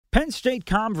Penn State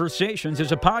Conversations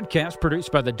is a podcast produced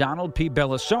by the Donald P.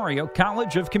 Bellisario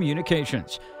College of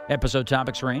Communications. Episode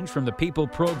topics range from the people,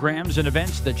 programs, and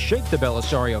events that shape the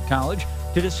Bellisario College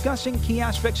to discussing key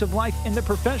aspects of life in the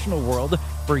professional world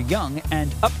for young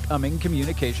and upcoming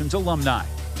communications alumni.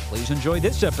 Please enjoy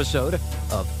this episode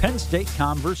of Penn State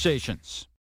Conversations.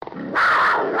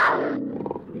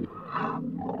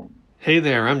 Hey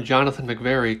there, I'm Jonathan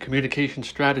McVeary, Communications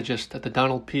Strategist at the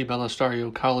Donald P.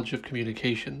 Bellisario College of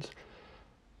Communications.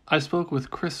 I spoke with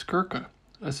Chris Skirka,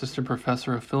 Assistant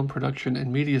Professor of Film Production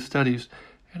and Media Studies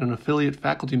and an affiliate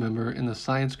faculty member in the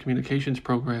Science Communications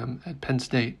program at Penn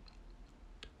State.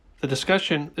 The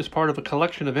discussion is part of a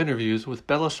collection of interviews with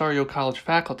Bellisario College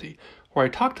faculty, where I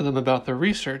talk to them about their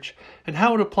research and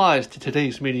how it applies to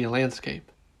today's media landscape.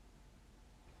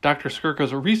 Dr.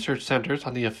 Skirka's research centers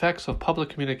on the effects of public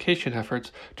communication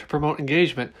efforts to promote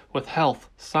engagement with health,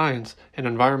 science, and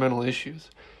environmental issues.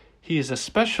 He is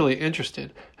especially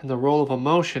interested in the role of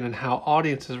emotion and how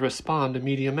audiences respond to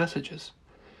media messages.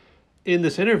 In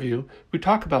this interview, we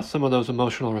talk about some of those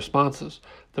emotional responses,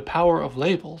 the power of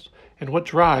labels, and what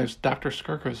drives Dr.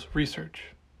 Skirka's research.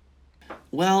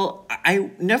 Well,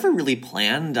 I never really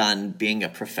planned on being a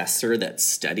professor that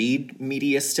studied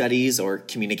media studies or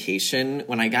communication.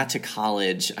 When I got to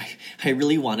college, I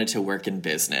really wanted to work in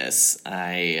business.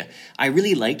 I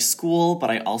really liked school, but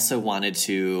I also wanted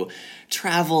to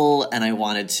travel, and I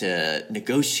wanted to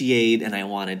negotiate, and I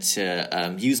wanted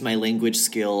to use my language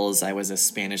skills. I was a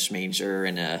Spanish major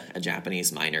and a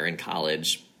Japanese minor in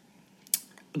college.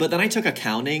 But then I took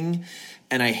accounting,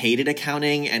 and I hated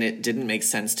accounting, and it didn't make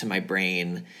sense to my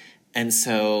brain. And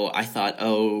so I thought,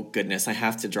 oh, goodness, I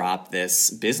have to drop this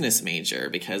business major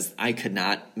because I could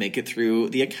not make it through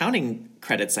the accounting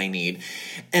credits I need.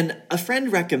 And a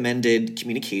friend recommended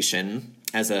communication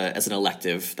as an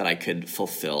elective that I could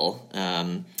fulfill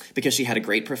because she had a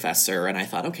great professor, and I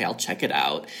thought, okay, I'll check it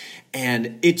out.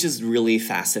 And it just really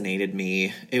fascinated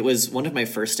me. It was one of my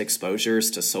first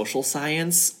exposures to social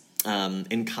science.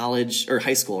 In college, or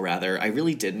high school rather, I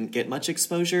really didn't get much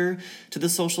exposure to the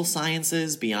social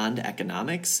sciences beyond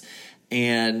economics.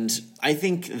 And I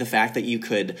think the fact that you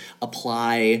could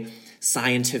apply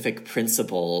scientific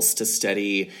principles to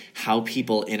study how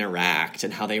people interact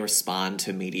and how they respond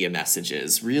to media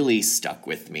messages really stuck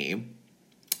with me.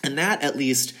 And that at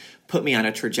least put me on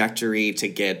a trajectory to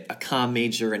get a comm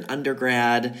major in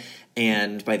undergrad.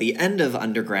 And by the end of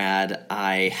undergrad,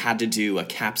 I had to do a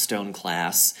capstone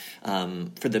class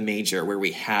for the major where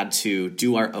we had to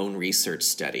do our own research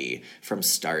study from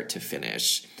start to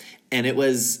finish. And it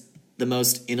was the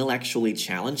most intellectually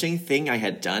challenging thing I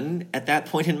had done at that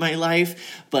point in my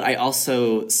life, but I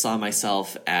also saw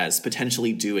myself as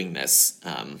potentially doing this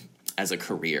as a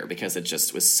career because it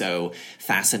just was so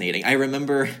fascinating. I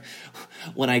remember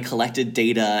when I collected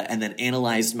data and then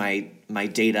analyzed my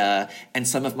data and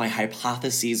some of my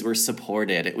hypotheses were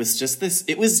supported. It was just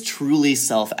it was truly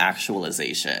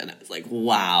self-actualization. It was like,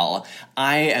 wow,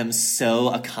 I am so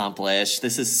accomplished.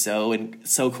 This is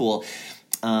so cool.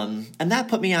 And that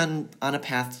put me on a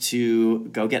path to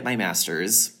go get my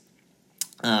master's.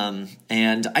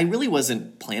 And I really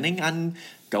wasn't planning on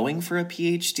going for a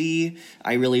PhD.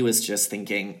 I really was just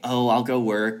thinking, I'll go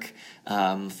work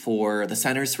for the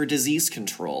Centers for Disease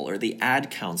Control or the Ad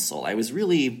Council. I was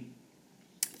really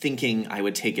thinking I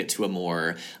would take it to a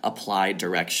more applied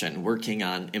direction, working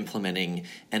on implementing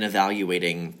and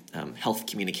evaluating health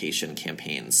communication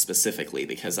campaigns specifically,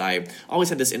 because I always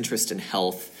had this interest in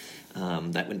health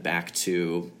that went back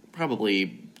to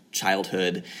probably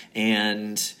childhood.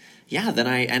 And yeah, then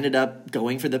I ended up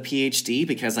going for the PhD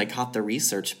because I caught the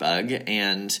research bug,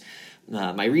 and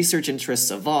my research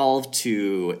interests evolved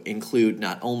to include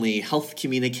not only health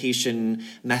communication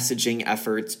messaging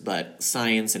efforts, but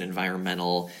science and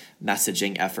environmental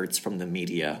messaging efforts from the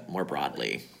media more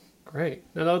broadly. Great.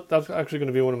 Now, that's actually going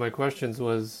to be one of my questions,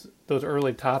 was those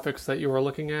early topics that you were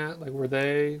looking at, like, were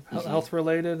they health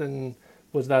related, and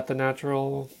was that the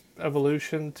natural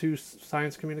evolution to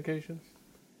science communication?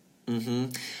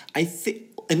 I think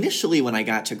initially when I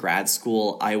got to grad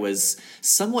school, I was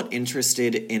somewhat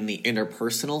interested in the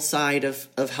interpersonal side of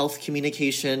health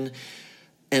communication.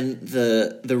 And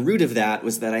the root of that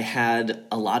was that I had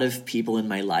a lot of people in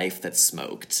my life that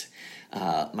smoked.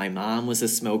 My mom was a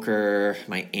smoker.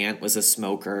 My aunt was a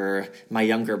smoker. My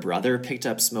younger brother picked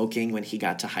up smoking when he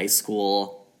got to high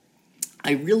school.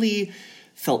 I really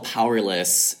felt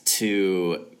powerless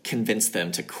to convince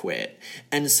them to quit.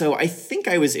 And so I think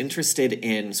I was interested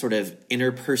in sort of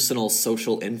interpersonal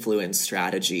social influence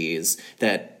strategies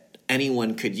that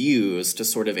anyone could use to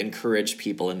sort of encourage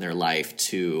people in their life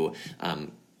to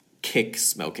kick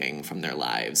smoking from their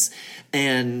lives.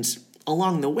 And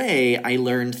along the way, I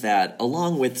learned that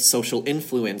along with social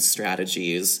influence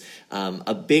strategies,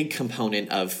 a big component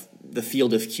of the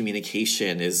field of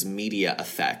communication is media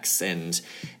effects and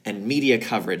media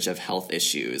coverage of health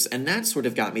issues. And that sort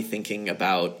of got me thinking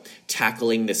about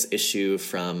tackling this issue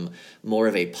from more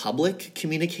of a public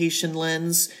communication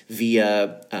lens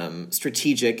via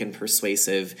strategic and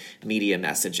persuasive media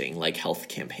messaging like health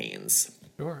campaigns.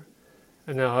 Sure.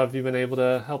 And now have you been able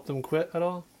to help them quit at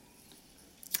all?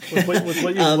 With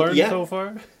what you've learned so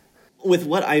far? With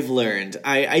what I've learned,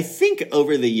 I think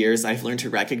over the years I've learned to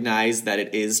recognize that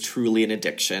it is truly an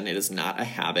addiction. It is not a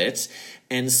habit.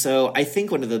 And so I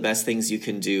think one of the best things you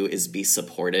can do is be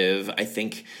supportive. I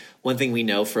think one thing we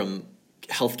know from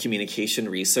health communication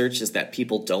research is that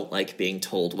people don't like being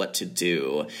told what to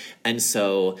do. And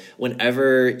so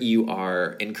whenever you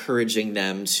are encouraging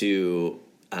them to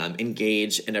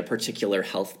engage in a particular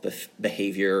health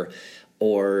behavior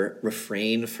or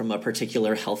refrain from a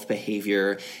particular health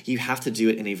behavior, you have to do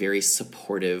it in a very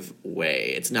supportive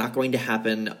way. It's not going to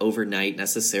happen overnight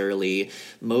necessarily.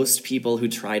 Most people who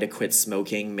try to quit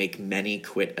smoking make many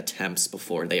quit attempts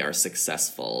before they are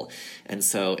successful. And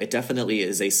so it definitely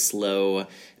is a slow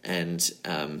and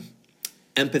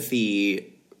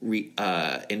empathy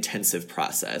intensive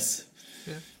process.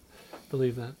 Yeah,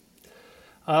 believe that.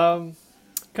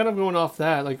 Kind of going off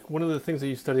that, like one of the things that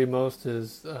you study most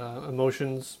is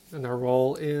emotions and their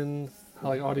role in how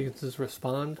like audiences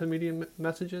respond to media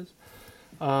messages.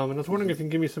 And I was wondering if you can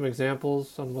give me some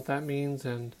examples on what that means,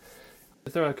 and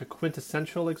is there like a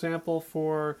quintessential example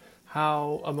for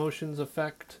how emotions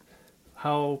affect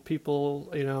how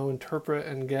people, interpret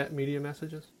and get media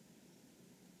messages?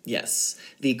 Yes.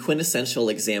 The quintessential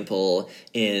example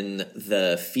in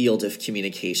the field of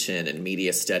communication and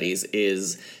media studies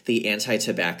is the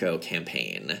anti-tobacco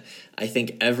campaign. I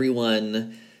think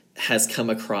everyone has come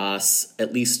across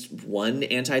at least one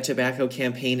anti-tobacco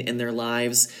campaign in their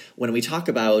lives. When we talk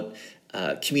about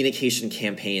communication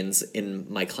campaigns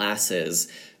in my classes,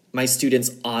 my students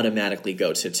automatically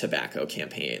go to tobacco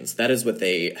campaigns. That is what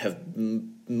they have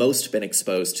most been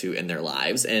exposed to in their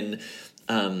lives. And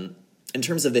in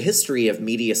terms of the history of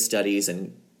media studies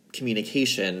and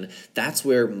communication, that's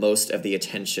where most of the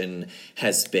attention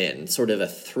has been, sort of a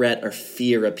threat or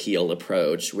fear appeal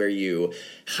approach where you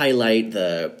highlight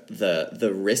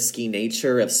the risky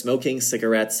nature of smoking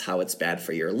cigarettes, how it's bad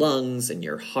for your lungs and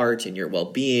your heart and your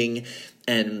well-being.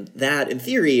 And that, in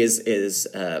theory, is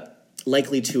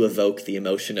likely to evoke the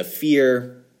emotion of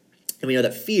fear. And we know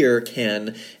that fear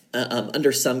can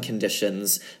under some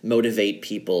conditions, motivate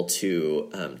people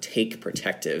to take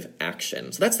protective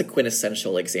action. So that's the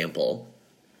quintessential example.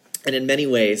 And in many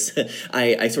ways,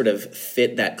 I sort of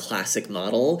fit that classic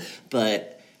model,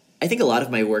 but I think a lot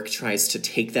of my work tries to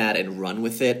take that and run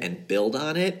with it and build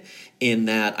on it, in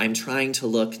that I'm trying to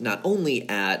look not only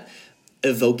at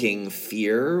evoking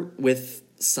fear with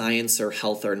science or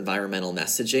health or environmental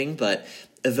messaging, but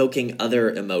evoking other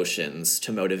emotions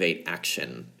to motivate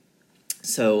action.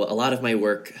 So a lot of my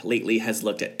work lately has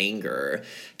looked at anger.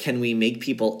 Can we make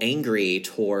people angry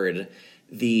toward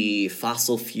the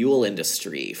fossil fuel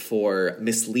industry for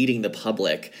misleading the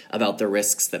public about the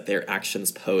risks that their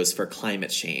actions pose for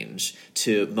climate change,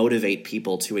 to motivate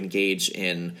people to engage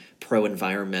in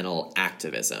pro-environmental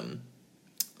activism?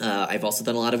 I've also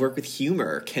done a lot of work with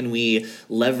humor. Can we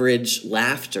leverage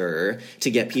laughter to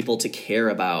get people to care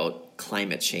about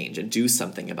climate change and do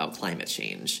something about climate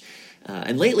change?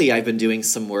 And lately, I've been doing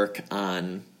some work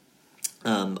on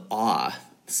awe.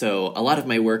 So a lot of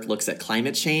my work looks at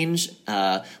climate change,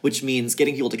 which means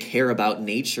getting people to care about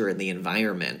nature and the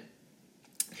environment.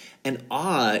 And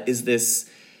awe is this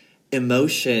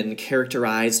emotion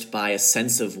characterized by a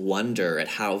sense of wonder at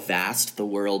how vast the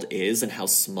world is and how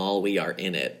small we are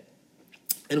in it.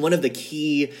 And one of the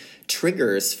key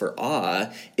triggers for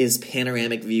awe is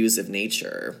panoramic views of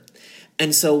nature.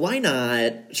 And so why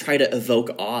not try to evoke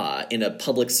awe in a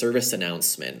public service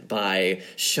announcement by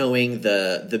showing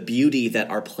the beauty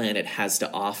that our planet has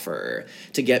to offer,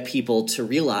 to get people to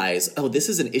realize, oh, this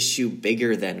is an issue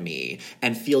bigger than me,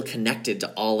 and feel connected to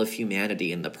all of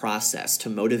humanity in the process, to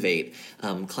motivate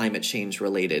climate change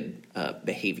related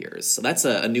behaviors. So that's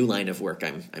a new line of work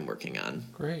I'm working on.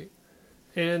 Great.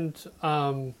 And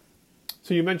so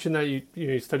you mentioned that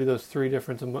you study those three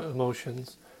different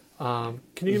emotions. Can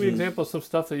you give me an example of some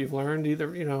stuff that you've learned?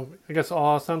 Either, I guess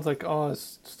awe sounds like awe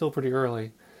is still pretty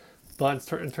early,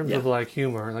 but in terms of like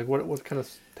humor, like what kind of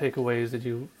takeaways did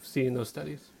you see in those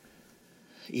studies?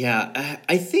 Yeah,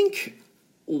 I think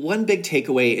one big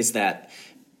takeaway is that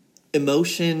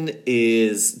emotion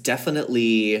is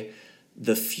definitely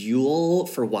the fuel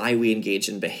for why we engage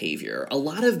in behavior. A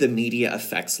lot of the media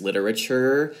effects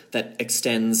literature that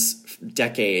extends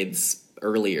decades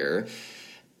earlier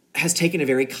has taken a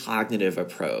very cognitive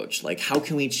approach. Like, how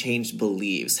can we change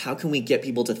beliefs? How can we get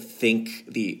people to think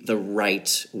the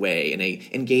right way and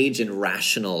engage in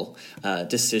rational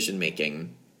decision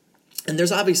making? And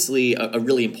there's obviously a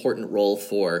really important role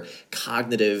for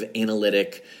cognitive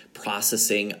analytic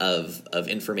processing of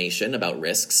information about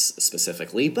risks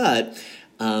specifically, but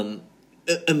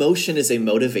emotion is a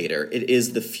motivator. It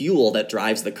is the fuel that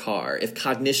drives the car. If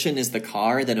cognition is the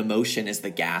car, then emotion is the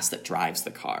gas that drives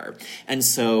the car. And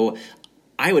so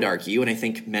I would argue, and I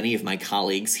think many of my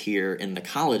colleagues here in the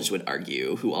college would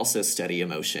argue, who also study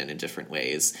emotion in different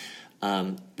ways,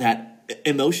 that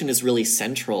emotion is really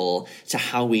central to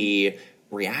how we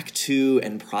react to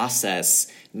and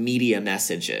process media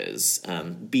messages,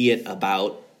 be it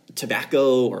about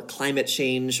tobacco or climate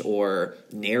change or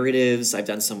narratives. I've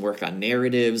done some work on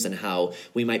narratives and how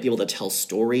we might be able to tell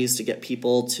stories to get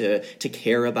people to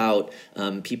care about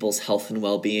people's health and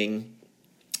well-being.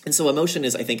 And so emotion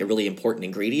is, I think, a really important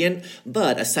ingredient.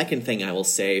 But a second thing I will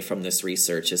say from this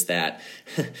research is that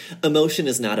emotion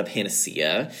is not a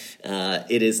panacea.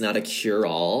 It is not a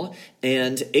cure-all.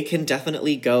 And it can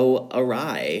definitely go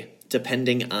awry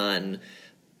depending on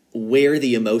where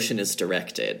the emotion is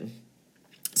directed.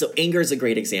 So anger is a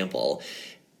great example.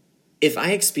 If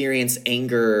I experience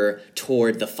anger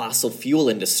toward the fossil fuel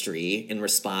industry in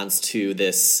response to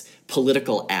this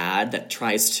political ad that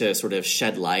tries to sort of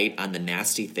shed light on the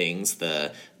nasty things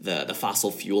the fossil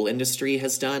fuel industry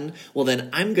has done, well, then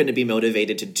I'm going to be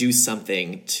motivated to do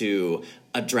something to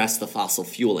address the fossil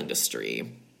fuel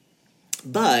industry.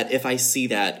 But if I see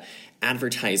that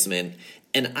advertisement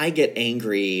and I get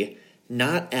angry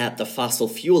not at the fossil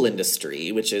fuel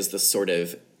industry, which is the sort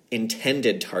of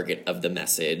intended target of the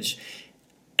message,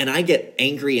 and I get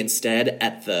angry instead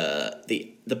at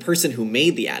the person who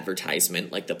made the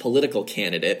advertisement, like the political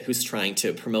candidate who's trying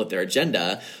to promote their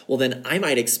agenda, well, then I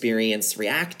might experience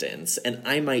reactance, and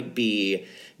I might be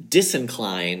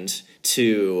disinclined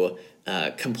to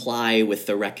comply with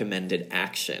the recommended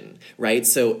action, right?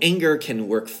 So anger can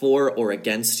work for or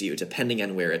against you depending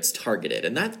on where it's targeted.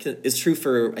 And that is true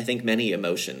for, I think, many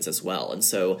emotions as well. And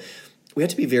so we have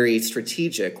to be very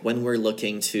strategic when we're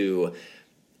looking to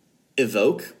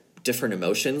evoke different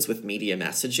emotions with media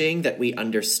messaging, that we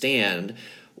understand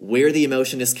where the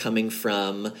emotion is coming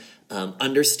from,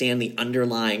 understand the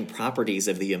underlying properties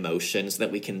of the emotion so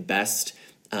that we can best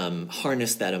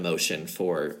harness that emotion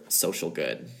for social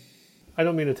good. I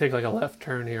don't mean to take like a left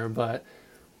turn here, but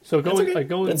so going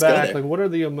Let's back, go like what are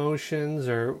the emotions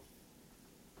or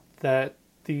that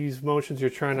these emotions you're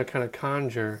trying to kind of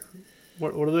conjure?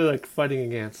 What are they like fighting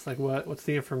against? Like what's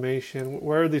the information?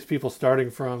 Where are these people starting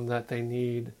from that they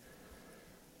need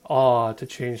awe to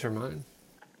change their mind?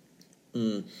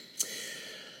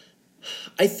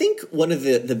 I think one of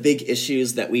the big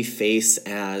issues that we face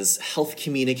as health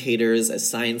communicators, as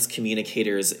science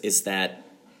communicators, is that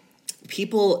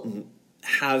people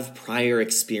have prior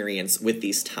experience with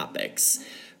these topics,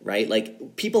 right?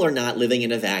 Like, people are not living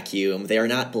in a vacuum. They are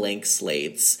not blank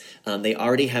slates. They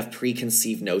already have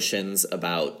preconceived notions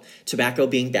about tobacco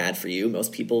being bad for you.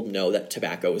 Most people know that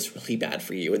tobacco is really bad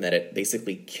for you and that it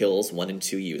basically kills 1 in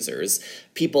 2 users.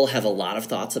 People have a lot of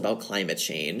thoughts about climate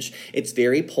change. It's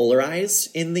very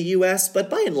polarized in the U.S., but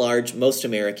by and large, most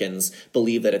Americans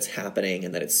believe that it's happening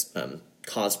and that it's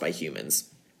caused by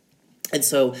humans. And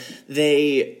so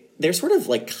they're sort of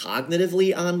like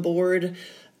cognitively on board.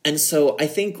 And so I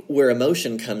think where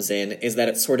emotion comes in is that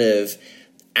it sort of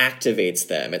activates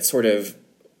them. It sort of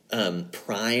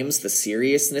primes the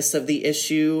seriousness of the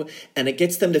issue, and it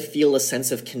gets them to feel a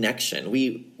sense of connection.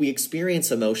 We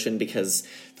experience emotion because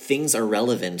things are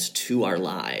relevant to our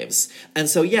lives. And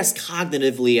so, yes,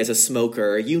 cognitively as a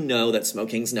smoker, you know that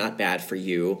smoking's not bad for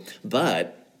you,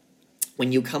 but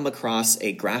when you come across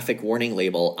a graphic warning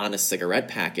label on a cigarette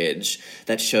package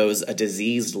that shows a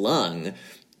diseased lung,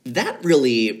 that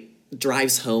really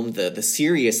drives home the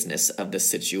seriousness of the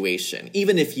situation,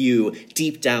 even if you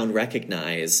deep down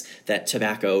recognize that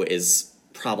tobacco is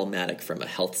problematic from a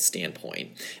health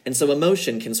standpoint. And so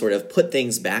emotion can sort of put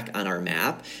things back on our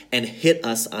map and hit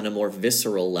us on a more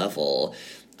visceral level,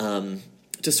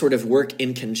 to sort of work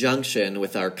in conjunction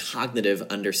with our cognitive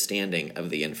understanding of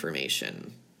the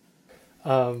information.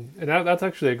 And that's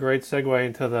actually a great segue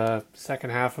into the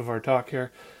second half of our talk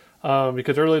here.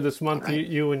 Because earlier this month, right,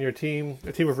 you and your team,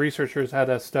 a team of researchers, had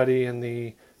a study in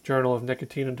the Journal of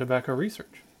Nicotine and Tobacco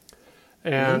Research.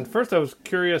 And first I was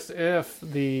curious if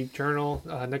the journal,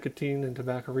 Nicotine and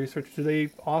Tobacco Research, do they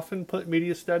often put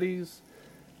media studies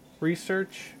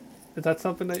research Is that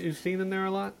something that you've seen in there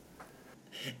a lot?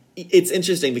 It's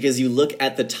interesting because you look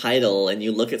at the title and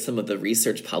you look at some of the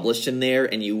research published in there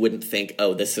and you wouldn't think,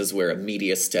 oh, this is where a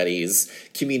media studies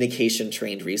communication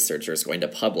trained researcher is going to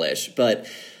publish. But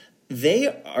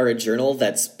they are a journal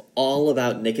that's all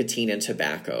about nicotine and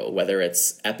tobacco, whether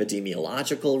it's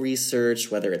epidemiological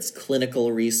research, whether it's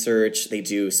clinical research. They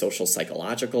do social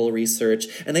psychological research,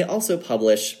 and they also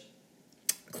publish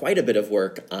quite a bit of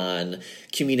work on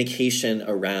communication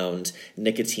around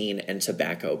nicotine and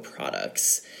tobacco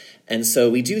products. And so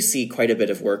we do see quite a bit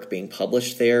of work being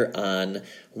published there on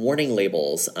warning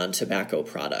labels on tobacco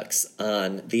products,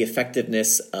 on the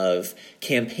effectiveness of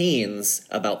campaigns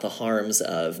about the harms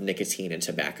of nicotine and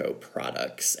tobacco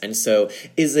products. And so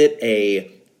is it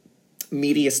a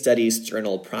media studies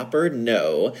journal proper?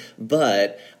 No,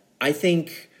 but I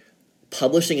think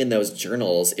publishing in those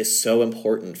journals is so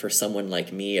important for someone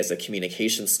like me as a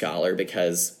communication scholar,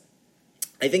 because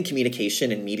I think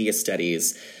communication and media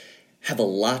studies have a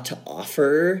lot to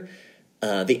offer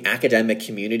the academic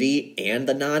community and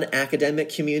the non-academic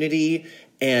community.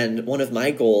 And one of my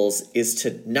goals is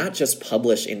to not just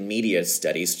publish in media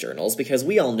studies journals, because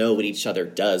we all know what each other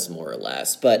does more or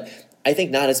less, but I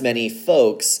think not as many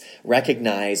folks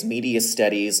recognize media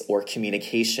studies or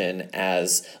communication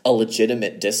as a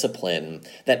legitimate discipline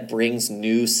that brings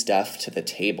new stuff to the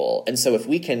table. And so if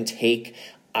we can take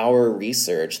our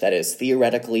research that is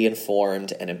theoretically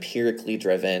informed and empirically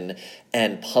driven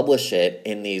and publish it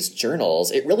in these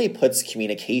journals, it really puts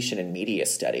communication and media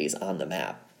studies on the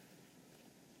map.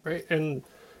 Right, and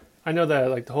I know that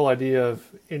like the whole idea of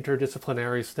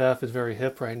interdisciplinary stuff is very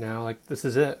hip right now. Like this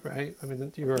is it, right? I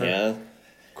mean, you're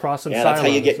crossing silos. Yeah, that's how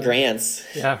you get grants.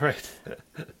 Yeah, right.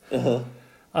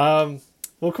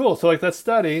 Well, cool. So like that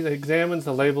study that examines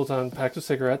the labels on packs of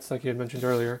cigarettes, like you had mentioned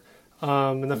earlier.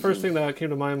 And the first thing that came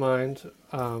to my mind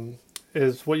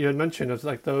is what you had mentioned, is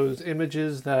like those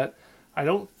images that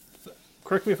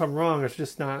correct me if I'm wrong, it's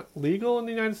just not legal in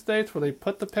the United States, where they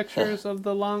put the pictures of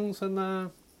the lungs and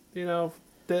the,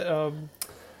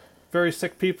 very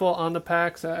sick people on the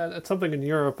packs. It's something in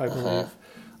Europe, I believe.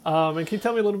 And can you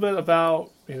tell me a little bit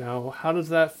about, how does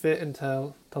that fit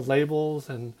into the labels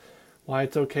and why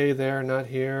it's okay there, not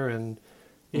here, and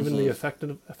even the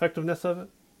effectiveness of it?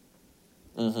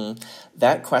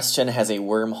 That question has a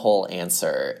wormhole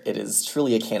answer. It is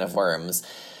truly a can of worms.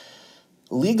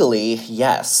 Legally,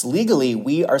 yes. Legally,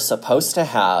 we are supposed to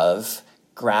have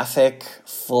graphic,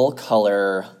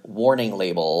 full-color warning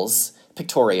labels,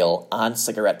 pictorial, on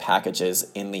cigarette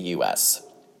packages in the U.S.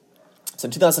 So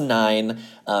in 2009,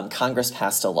 Congress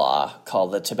passed a law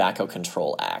called the Tobacco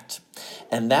Control Act.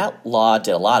 And that law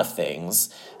did a lot of things.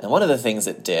 And one of the things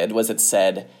it did was it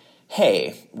said,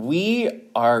 hey, we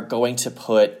are going to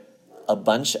put a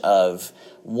bunch of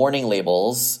warning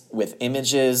labels with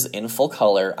images in full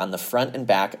color on the front and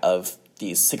back of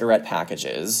these cigarette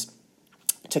packages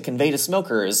to convey to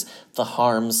smokers the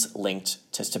harms linked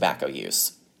to tobacco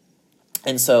use.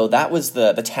 And so that was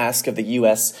the task of the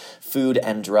U.S. Food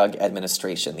and Drug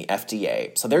Administration, the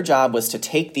FDA. So their job was to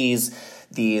take these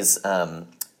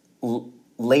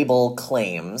label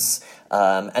claims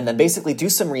and then basically do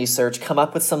some research, come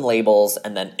up with some labels,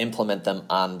 and then implement them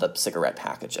on the cigarette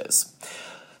packages.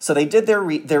 So they did their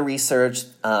research.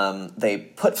 They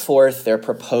put forth their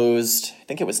proposed, I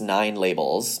think it was 9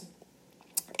 labels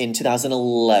in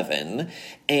 2011,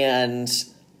 and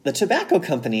the tobacco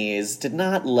companies did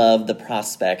not love the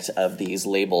prospect of these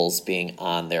labels being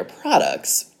on their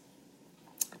products.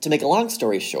 To make a long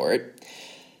story short,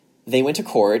 they went to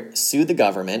court, sued the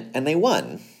government, and they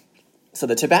won. So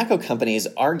the tobacco companies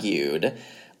argued,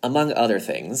 among other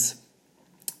things,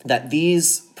 that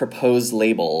these proposed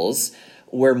labels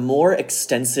were more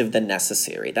extensive than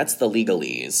necessary. That's the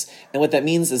legalese. And what that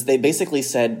means is they basically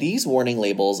said these warning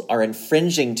labels are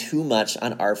infringing too much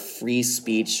on our free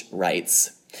speech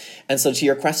rights. And so to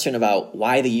your question about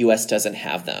why the U.S. doesn't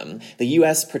have them, the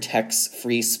U.S. protects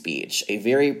free speech, a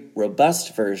very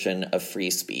robust version of free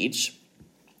speech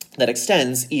that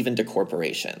extends even to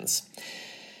corporations.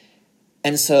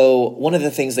 And so one of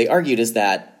the things they argued is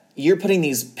that they want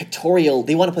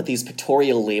to put these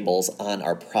pictorial labels on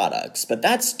our products, but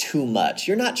that's too much.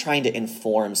 You're not trying to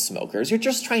inform smokers, you're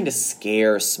just trying to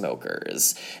scare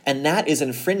smokers. And that is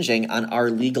infringing on our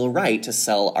legal right to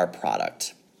sell our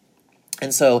product.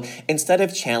 And so instead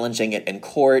of challenging it in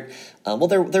court,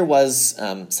 there was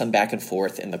some back and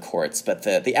forth in the courts, but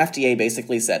the FDA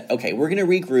basically said, okay, we're going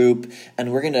to regroup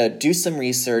and we're going to do some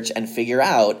research and figure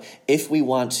out if we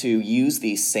want to use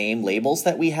these same labels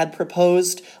that we had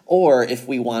proposed, or if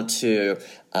we want to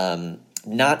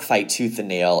not fight tooth and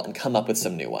nail and come up with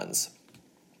some new ones.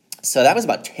 So that was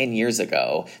about 10 years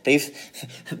ago.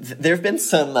 There have been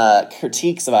some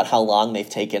critiques about how long they've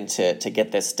taken to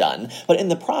get this done. But in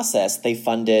the process, they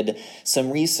funded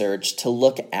some research to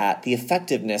look at the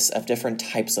effectiveness of different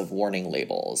types of warning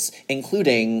labels,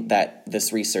 including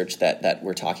this research that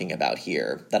we're talking about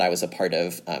here, that I was a part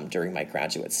of during my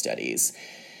graduate studies.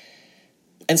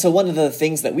 And so one of the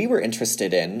things that we were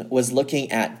interested in was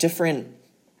looking at different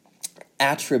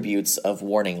attributes of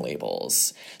warning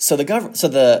labels. So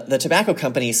the tobacco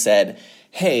company said,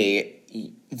 hey,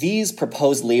 these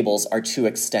proposed labels are too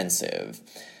extensive.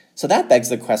 So that begs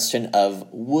the question of,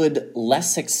 would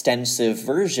less extensive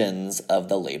versions of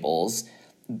the labels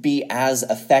be as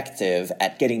effective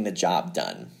at getting the job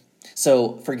done?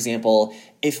 So, for example,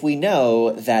 if we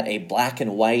know that a black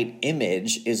and white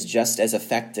image is just as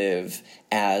effective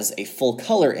as a full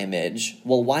color image,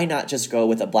 well, why not just go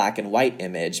with a black and white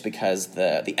image? Because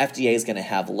the FDA is going to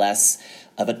have less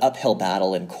of an uphill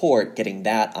battle in court getting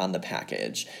that on the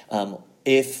package.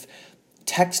 If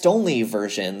text-only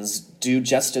versions do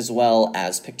just as well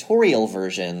as pictorial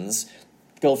versions,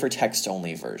 go for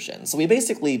text-only versions. So we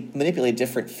basically manipulate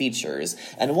different features.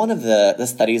 And one of the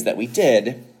studies that we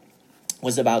did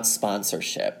was about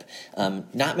sponsorship.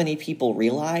 Not many people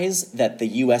realize that the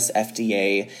US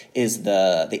FDA is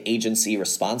the agency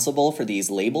responsible for these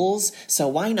labels, so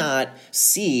why not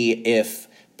see if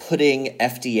putting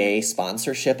FDA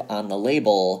sponsorship on the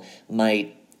label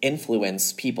might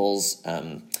influence people's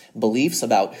beliefs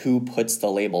about who puts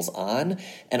the labels on,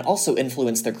 and also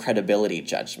influence their credibility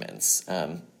judgments.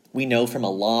 We know from a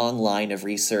long line of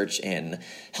research in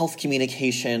health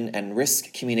communication and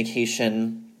risk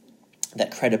communication that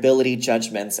credibility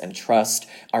judgments and trust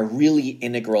are really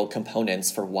integral components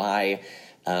for why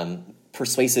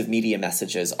persuasive media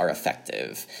messages are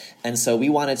effective. And so we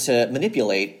wanted to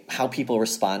manipulate how people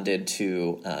responded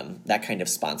to that kind of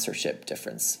sponsorship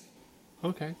difference.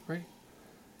 Okay, great.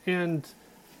 And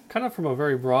kind of from a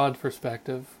very broad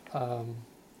perspective,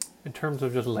 in terms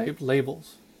of just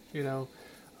labels,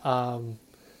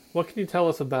 what can you tell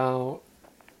us about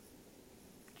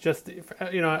just,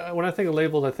 when I think of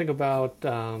labels, I think about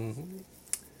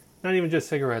not even just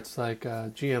cigarettes, like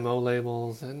GMO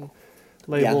labels and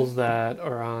labels that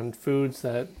are on foods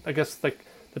that, I guess, like,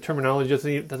 the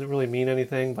terminology doesn't really mean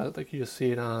anything, but like you just see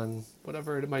it on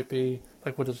whatever it might be.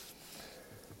 Like, what is,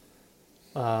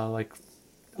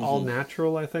 all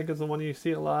natural, I think, is the one you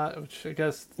see a lot, which I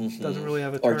guess doesn't really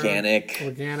have a term.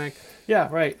 Organic. Yeah,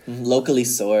 right. Locally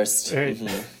sourced.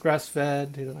 Right.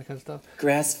 Grass-fed, that kind of stuff.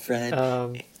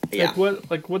 Grass-fed. Yeah. What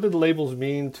did the labels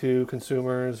mean to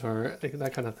consumers, or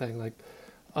that kind of thing?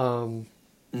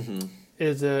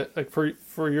 Is it, like,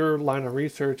 for your line of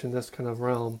research in this kind of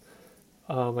realm,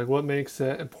 what makes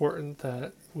it important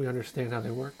that we understand how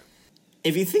they work?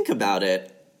 If you think about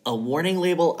it, a warning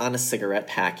label on a cigarette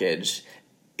package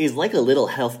is like a little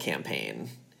health campaign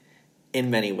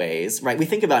in many ways, right? We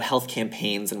think about health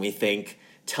campaigns and we think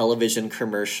television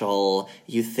commercial.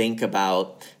 You think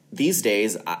about, these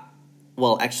days,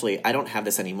 actually, I don't have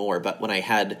this anymore, but when I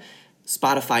had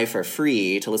Spotify for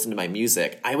free to listen to my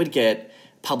music, I would get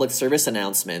public service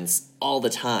announcements all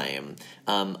the time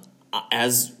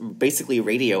as basically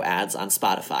radio ads on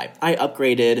Spotify. I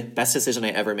upgraded, best decision I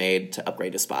ever made to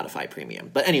upgrade to Spotify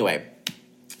Premium. But anyway,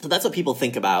 so that's what people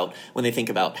think about when they think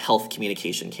about health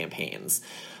communication campaigns.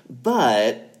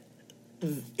 But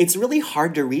it's really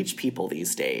hard to reach people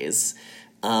these days.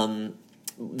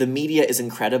 The media is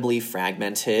incredibly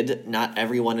fragmented. Not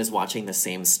everyone is watching the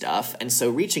same stuff, and so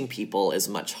reaching people is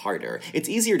much harder. It's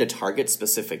easier to target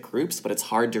specific groups, but it's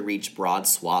hard to reach broad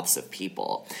swaths of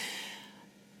people.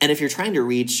 And if you're trying to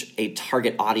reach a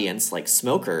target audience like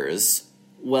smokers,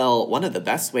 well, one of the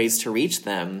best ways to reach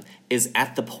them is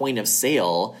at the point of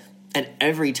sale, and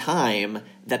every time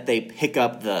that they pick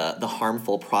up the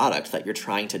harmful product that you're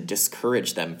trying to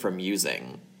discourage them from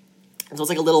using. And so it's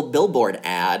like a little billboard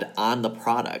ad on the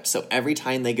product. So every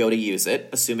time they go to use it,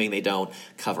 assuming they don't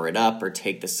cover it up or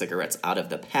take the cigarettes out of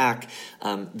the pack,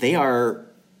 they are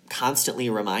constantly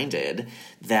reminded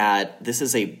that this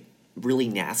is a really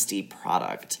nasty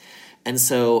product. And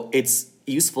so it's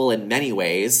useful in many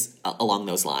ways along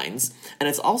those lines. And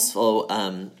it's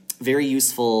also very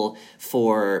useful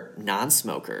for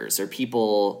non-smokers or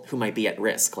people who might be at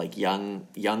risk, like young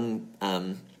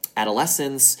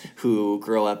adolescents who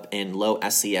grow up in low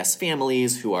SES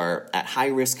families who are at high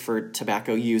risk for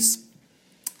tobacco use.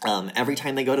 Every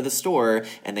time they go to the store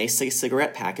and they see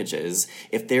cigarette packages,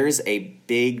 if there's a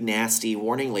big, nasty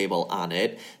warning label on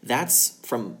it, that's,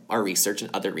 from our research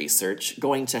and other research,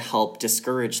 going to help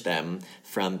discourage them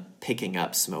from picking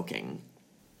up smoking.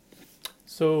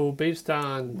 So based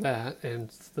on that and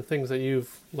the things that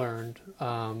you've learned,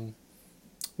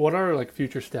 what are like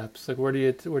future steps? Like where do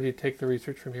you take the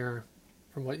research from here,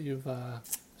 from what you've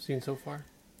seen so far?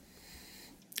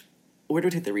 Where do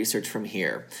we take the research from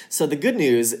here? So the good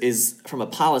news is, from a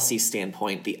policy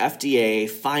standpoint, the FDA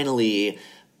finally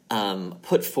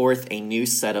put forth a new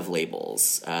set of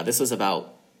labels. This was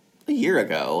about a year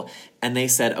ago, and they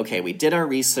said, okay, we did our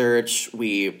research,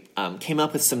 we came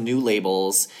up with some new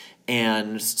labels,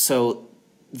 and so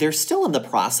they're still in the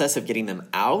process of getting them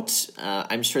out.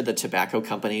 I'm sure the tobacco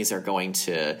companies are going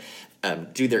to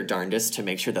do their darndest to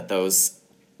make sure that those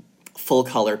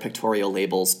full-color pictorial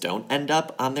labels don't end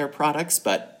up on their products,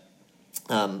 but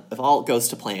if all goes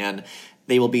to plan,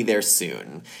 they will be there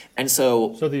soon. And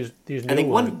so these new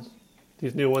ones,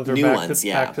 these new ones are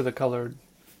back to the colored,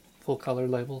 full-color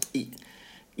labels?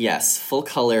 Yes, full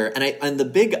color. And the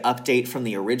big update from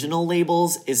the original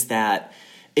labels is that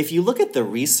if you look at the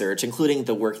research, including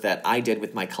the work that I did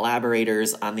with my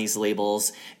collaborators on these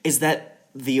labels, is that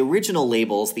the original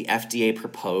labels the FDA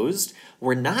proposed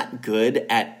were not good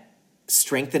at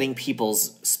strengthening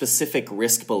people's specific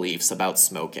risk beliefs about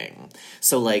smoking.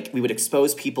 So like we would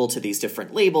expose people to these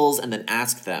different labels and then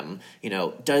ask them,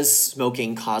 does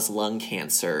smoking cause lung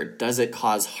cancer? Does it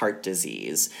cause heart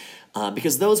disease?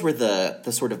 Because those were the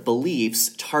sort of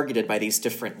beliefs targeted by these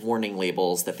different warning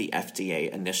labels that the FDA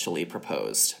initially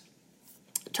proposed.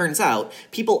 Turns out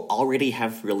people already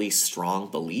have really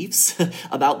strong beliefs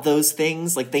about those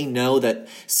things. Like they know that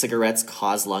cigarettes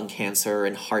cause lung cancer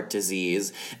and heart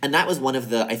disease. And that was one of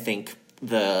the, I think,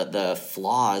 the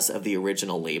flaws of the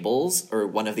original labels, or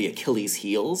one of the Achilles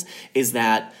heels, is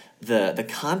that the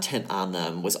content on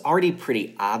them was already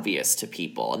pretty obvious to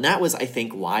people. And that was, I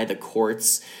think, why the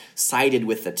courts sided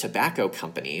with the tobacco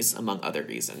companies, among other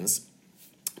reasons,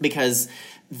 because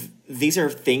these are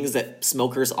things that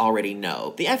smokers already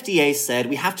know. The FDA said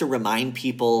we have to remind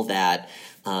people that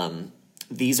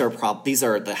these are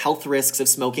the health risks of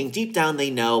smoking. Deep down they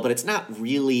know, but it's not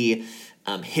really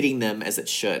hitting them as it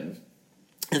should.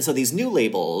 And so these new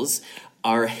labels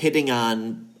are hitting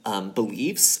on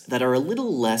beliefs that are a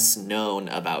little less known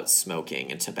about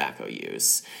smoking and tobacco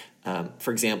use.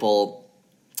 For example,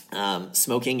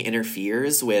 smoking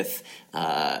interferes with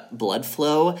blood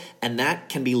flow, and that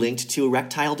can be linked to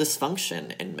erectile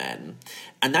dysfunction in men.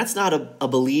 And that's not a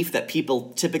belief that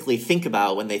people typically think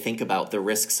about when they think about the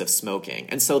risks of smoking.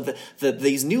 And so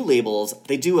these new labels,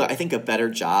 they do, I think, a better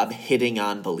job hitting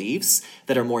on beliefs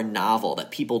that are more novel, that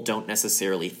people don't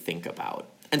necessarily think about.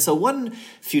 And so one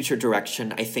future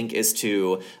direction, I think, is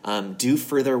to do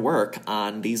further work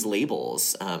on these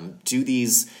labels. Do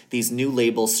these new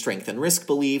labels strengthen risk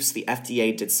beliefs? The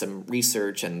FDA did some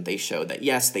research, and they showed that,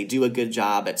 yes, they do a good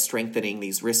job at strengthening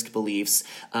these risk beliefs.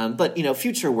 But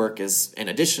future work and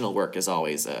additional work is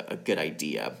always a good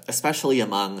idea, especially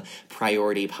among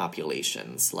priority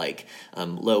populations like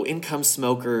low-income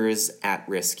smokers,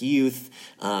 at-risk youth,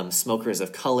 smokers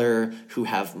of color who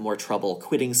have more trouble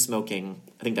quitting smoking.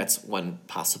 I think that's one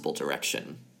possible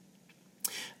direction.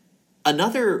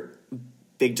 Another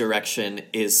big direction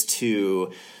is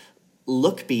to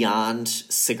look beyond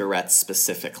cigarettes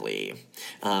specifically.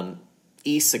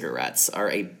 E-cigarettes are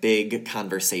a big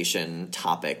conversation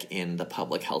topic in the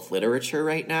public health literature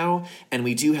right now, and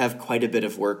we do have quite a bit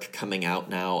of work coming out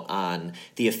now on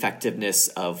the effectiveness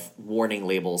of warning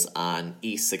labels on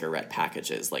e-cigarette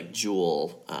packages, like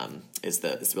Juul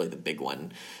is really the big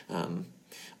one.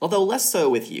 Although less so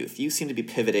with youth. You seem to be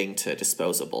pivoting to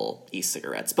disposable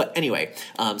e-cigarettes. But anyway,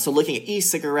 so looking at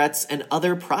e-cigarettes and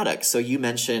other products. So you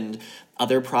mentioned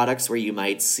other products where you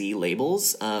might see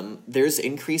labels. There's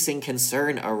increasing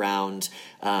concern around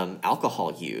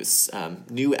alcohol use.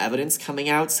 New evidence coming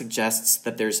out suggests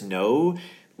that there's no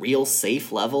real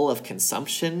safe level of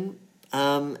consumption.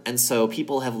 And so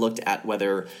people have looked at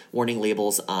whether warning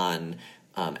labels on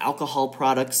alcohol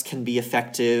products can be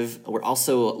effective. We're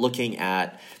also looking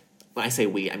at, when I say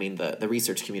we, I mean the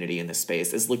research community in this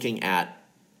space is looking at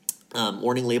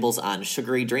warning labels on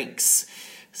sugary drinks,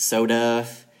 soda,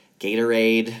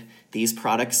 Gatorade. These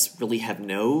products really have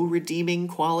no redeeming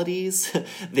qualities.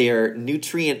 They're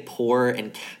nutrient poor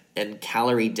and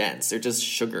calorie dense. They're just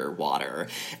sugar water.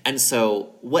 And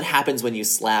so what happens when you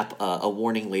slap a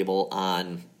warning label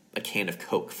on a can of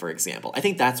Coke, for example? I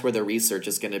think that's where the research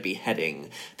is going to be heading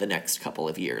the next couple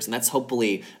of years. And that's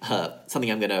hopefully something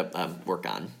I'm going to work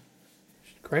on.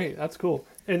 Great. That's cool.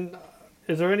 And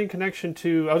is there any connection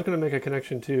to, I was going to make a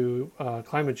connection to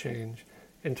climate change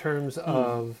in terms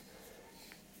of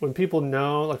when people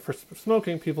know, like for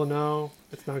smoking, people know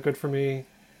it's not good for me,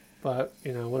 but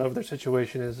whatever their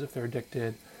situation is, if they're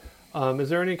addicted, Is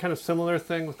there any kind of similar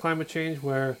thing with climate change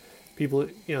where people,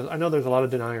 I know there's a lot of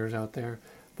deniers out there,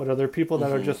 but are there people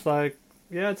that are just like,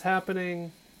 yeah, it's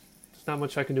happening, there's not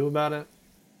much I can do about it?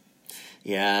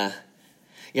 Yeah.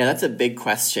 Yeah, that's a big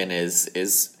question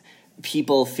is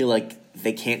people feel like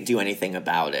they can't do anything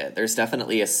about it. There's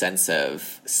definitely a sense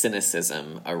of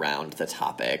cynicism around the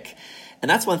topic. And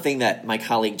that's one thing that my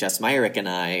colleague Jess Myrick and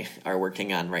I are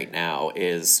working on right now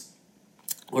is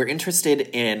we're interested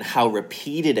in how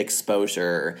repeated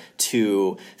exposure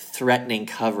to threatening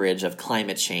coverage of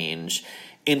climate change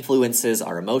influences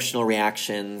our emotional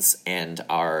reactions and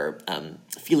our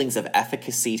feelings of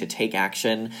efficacy to take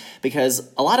action.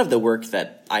 Because a lot of the work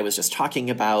that I was just talking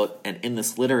about and in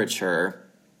this literature,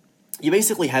 you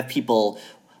basically have people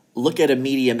look at a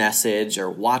media message or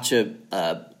watch a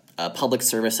public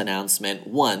service announcement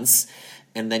once,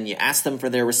 and then you ask them for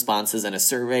their responses in a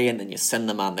survey, and then you send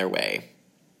them on their way.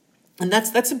 And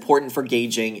that's important for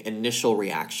gauging initial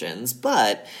reactions,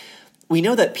 but we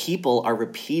know that people are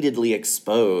repeatedly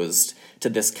exposed to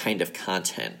this kind of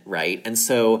content, right? And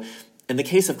so in the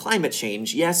case of climate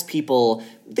change, yes,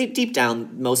 deep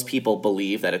down, most people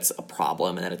believe that it's a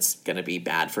problem and that it's going to be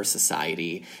bad for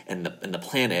society and the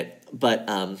planet. But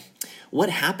what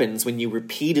happens when you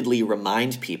repeatedly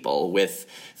remind people with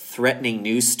threatening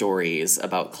news stories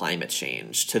about climate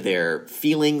change to their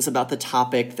feelings about the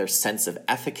topic, their sense of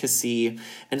efficacy?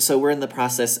 And so we're in the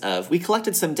process of, we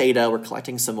collected some data, we're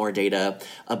collecting some more data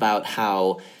about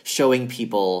how showing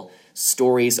people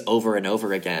stories over and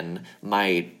over again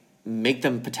might make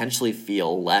them potentially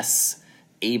feel less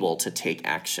able to take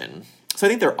action. So I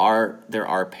think there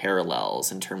are parallels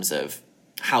in terms of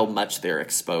how much they're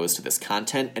exposed to this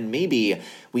content, and maybe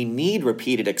we need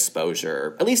repeated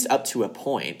exposure, at least up to a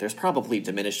point. There's probably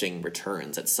diminishing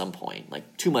returns at some point.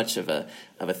 Like too much of a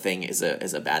thing is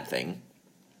a bad thing.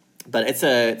 But it's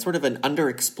sort of an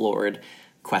underexplored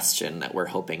question that we're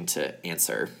hoping to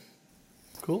answer.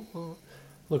 Cool. Well,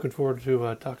 looking forward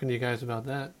to talking to you guys about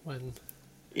that when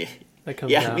that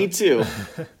comes out. Yeah, me too.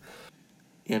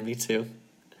 Yeah, me too.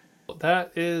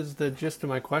 That is the gist of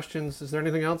my questions. Is there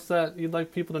anything else that you'd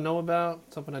like people to know about?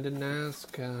 Something I didn't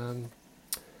ask?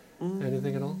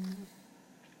 Anything at all?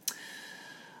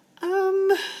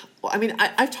 Well, I mean,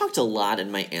 I've talked a lot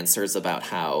in my answers about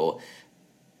how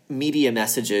media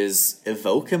messages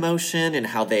evoke emotion and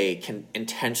how they can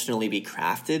intentionally be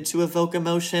crafted to evoke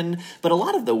emotion. But a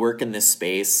lot of the work in this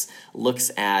space looks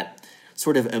at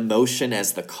sort of emotion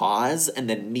as the cause and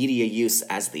then media use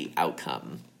as the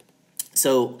outcome.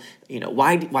 So,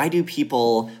 why do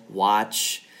people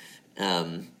watch,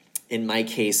 in my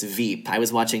case, Veep? I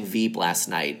was watching Veep last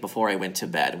night before I went to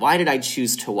bed. Why did I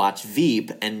choose to watch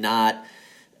Veep and not,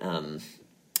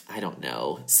 I don't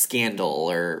know, Scandal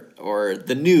or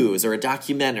the news or a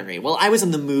documentary? Well, I was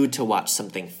in the mood to watch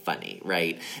something funny,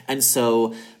 right? And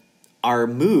so our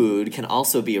mood can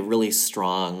also be a really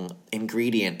strong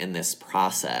ingredient in this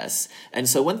process. And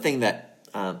so one thing that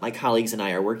my colleagues and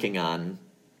I are working on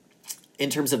in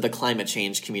terms of the climate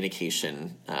change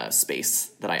communication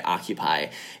space that I occupy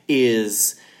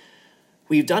is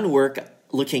we've done work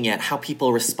looking at how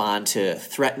people respond to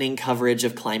threatening coverage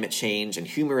of climate change and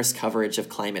humorous coverage of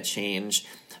climate change.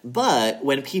 But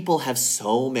when people have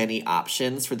so many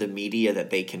options for the media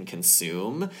that they can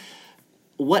consume,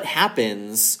 what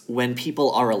happens when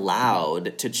people are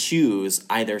allowed to choose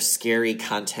either scary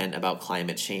content about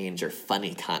climate change or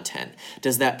funny content?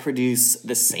 Does that produce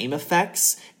the same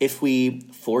effects if we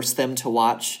force them to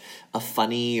watch a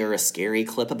funny or a scary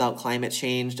clip about climate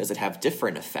change? Does it have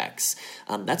different effects?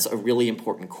 That's a really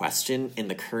important question in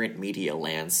the current media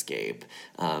landscape.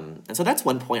 And so that's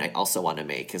one point I also want to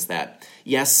make is that,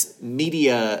 yes,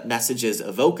 media messages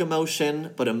evoke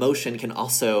emotion, but emotion can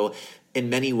also in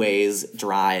many ways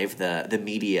drive the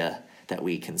media that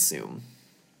we consume.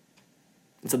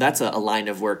 And so that's a line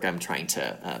of work I'm trying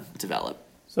to develop.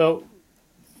 So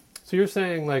you're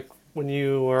saying like when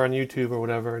you are on YouTube or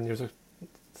whatever and there's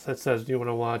that says, do you want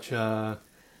to watch a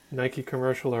Nike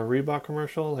commercial or a Reebok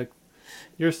commercial? Like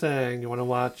you're saying you want to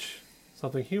watch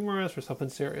something humorous or something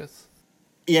serious?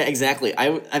 Yeah, exactly.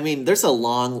 I mean, there's a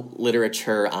long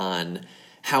literature on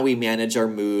how we manage our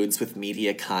moods with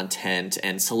media content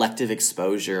and selective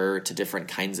exposure to different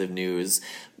kinds of news.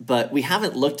 But we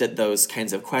haven't looked at those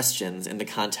kinds of questions in the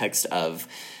context of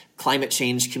climate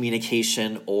change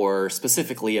communication or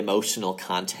specifically emotional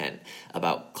content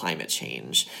about climate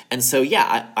change. And so,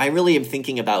 yeah, I really am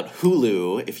thinking about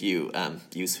Hulu, if you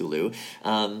use Hulu.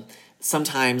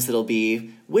 Sometimes it'll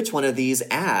be, which one of these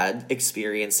ad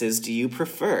experiences do you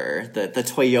prefer? The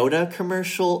Toyota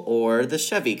commercial or the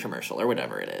Chevy commercial or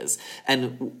whatever it is.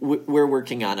 And we're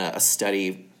working on a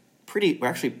study we're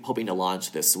actually hoping to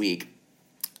launch this week,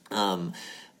 where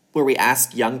we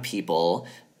ask young people,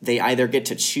 they either get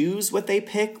to choose what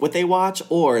they watch,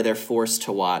 or they're forced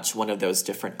to watch one of those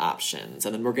different options.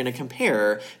 And then we're going to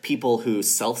compare people who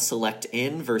self-select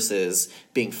in versus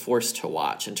being forced to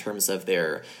watch in terms of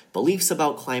their beliefs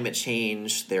about climate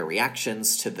change, their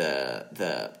reactions to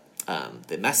the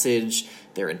message,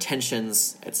 their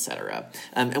intentions, etc.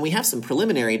 And we have some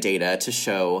preliminary data to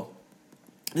show.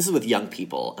 This is with young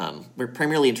people. We're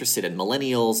primarily interested in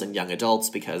millennials and young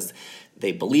adults because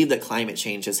they believe that climate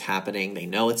change is happening. They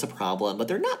know it's a problem, but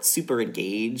they're not super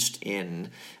engaged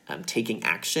in taking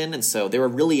action. And so they're a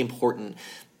really important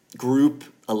group,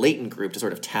 a latent group to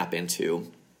sort of tap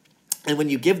into. And when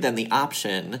you give them the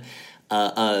option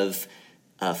of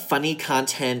funny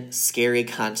content, scary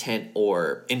content,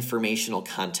 or informational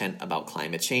content about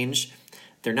climate change,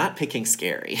 they're not picking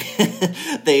scary.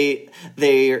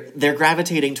 They're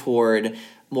gravitating toward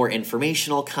more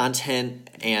informational content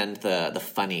and the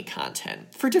funny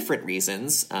content for different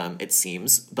reasons, it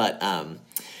seems. But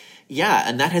yeah,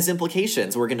 and that has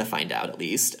implications. We're going to find out, at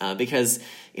least, because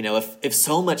if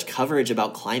so much coverage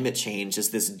about climate change is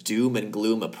this doom and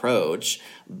gloom approach,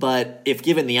 but if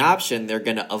given the option, they're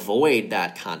going to avoid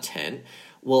that content.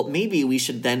 Well, maybe we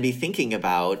should then be thinking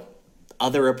about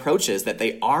other approaches that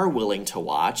they are willing to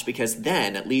watch, because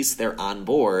then at least they're on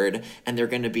board and they're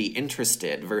going to be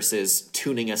interested versus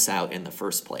tuning us out in the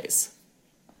first place.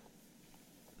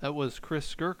 That was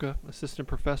Chris Skirka, Assistant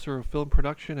Professor of Film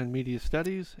Production and Media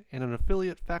Studies and an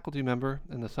affiliate faculty member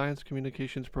in the Science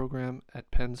Communications program at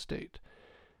Penn State.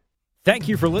 Thank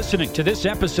you for listening to this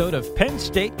episode of Penn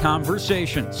State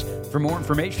Conversations. For more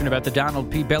information about the Donald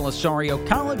P. Bellisario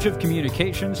College of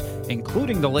Communications,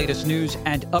 including the latest news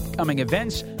and upcoming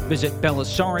events, visit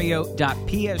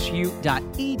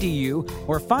bellisario.psu.edu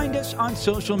or find us on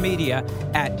social media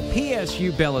at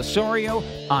PSU Bellisario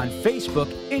on Facebook,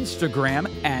 Instagram,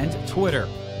 and Twitter.